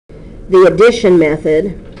the addition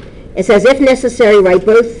method. It says, if necessary, write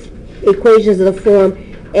both equations of the form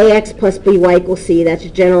ax plus by equals c. That's a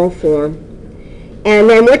general form. And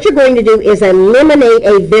then what you're going to do is eliminate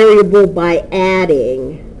a variable by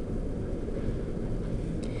adding.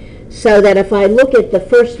 So that if I look at the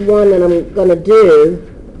first one that I'm going to do,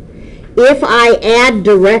 if I add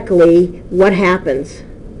directly, what happens?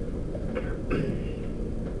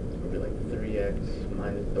 It'll be like 3x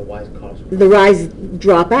minus the y's cost. The y's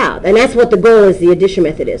drop out. And that's what the goal is, the addition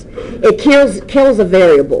method is. It kills a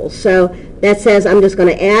variable. So that says I'm just going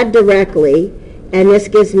to add directly, and this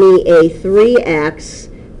gives me a 3x,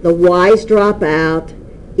 the y's drop out,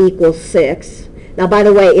 equals 6. Now, by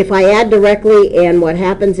the way, if I add directly and what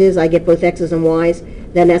happens is I get both x's and y's,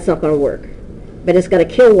 then that's not going to work. But it's going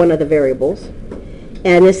to kill one of the variables.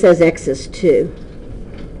 And this says x is 2.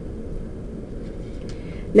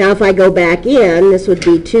 Now, if I go back in, this would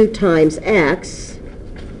be 2 times x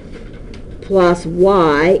plus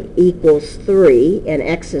y equals 3, and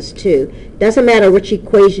x is 2. Doesn't matter which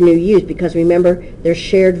equation you use, because remember, they're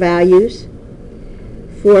shared values.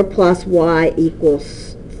 4 plus y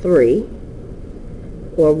equals 3,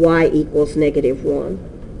 or y equals negative 1.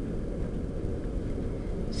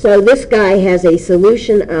 So this guy has a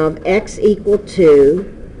solution of x equal 2,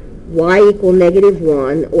 y equal negative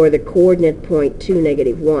 1, or the coordinate point 2,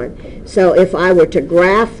 negative 1. So if I were to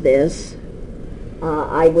graph this,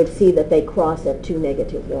 I would see that they cross at 2,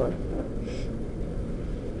 negative 1.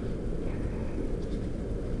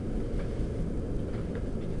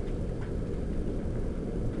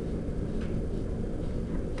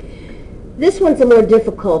 This one's the more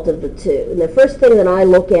difficult of the two. And the first thing that I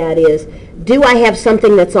look at is, do I have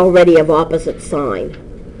something that's already of opposite sign?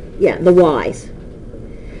 Yeah, the y's.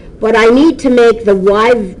 But I need to make the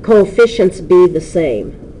y coefficients be the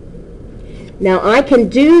same. Now I can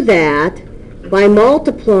do that by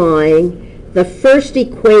multiplying the first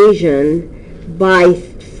equation by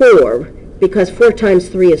 4, because 4 times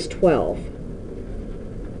 3 is 12.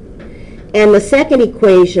 And the second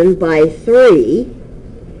equation by 3,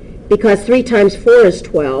 because 3 times 4 is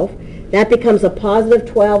 12. That becomes a positive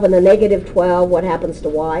 12, and a negative 12, what happens to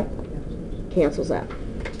y? Cancels out.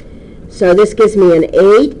 So this gives me an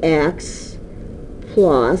 8x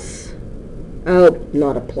plus, oh,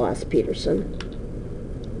 not a plus, Peterson,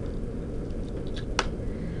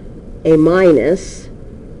 a minus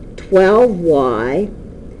 12y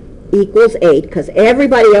equals 8, because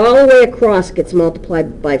everybody all the way across gets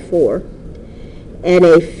multiplied by 4, and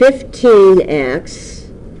a 15x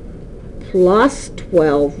plus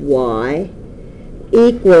 12y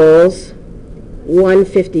equals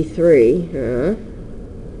 153.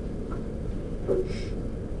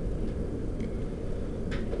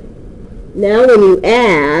 Now when you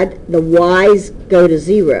add, the y's go to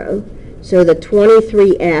 0, so the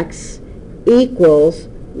 23x equals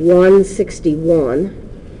 161.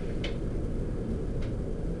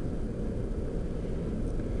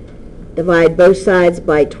 Divide both sides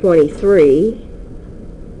by 23.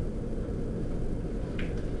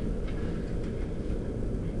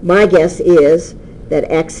 My guess is that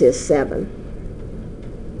x is 7.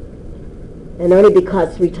 And only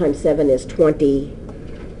because 3 times 7 is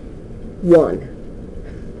 21.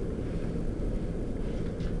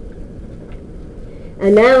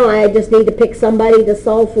 And now I just need to pick somebody to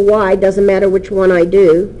solve for y. Doesn't matter which one I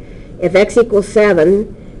do. If x equals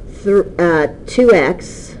 7,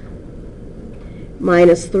 2x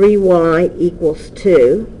minus 3y equals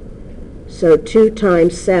 2. So 2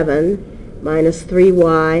 times 7 minus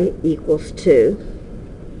 3y equals 2.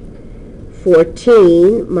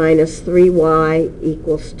 14 minus 3y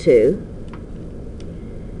equals 2.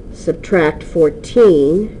 Subtract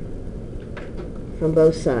 14 from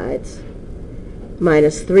both sides.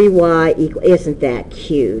 Minus 3y equals, isn't that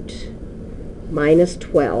cute? Minus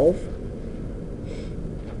 12.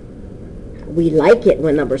 We like it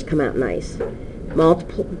when numbers come out nice.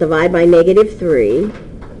 Divide by negative 3.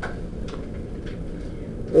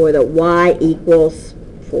 Or the y equals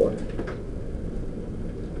 4.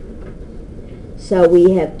 So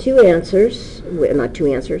we have two answers, not two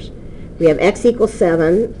answers. We have x equals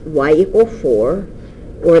 7, y equals 4,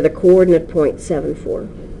 or the coordinate point 7, 4.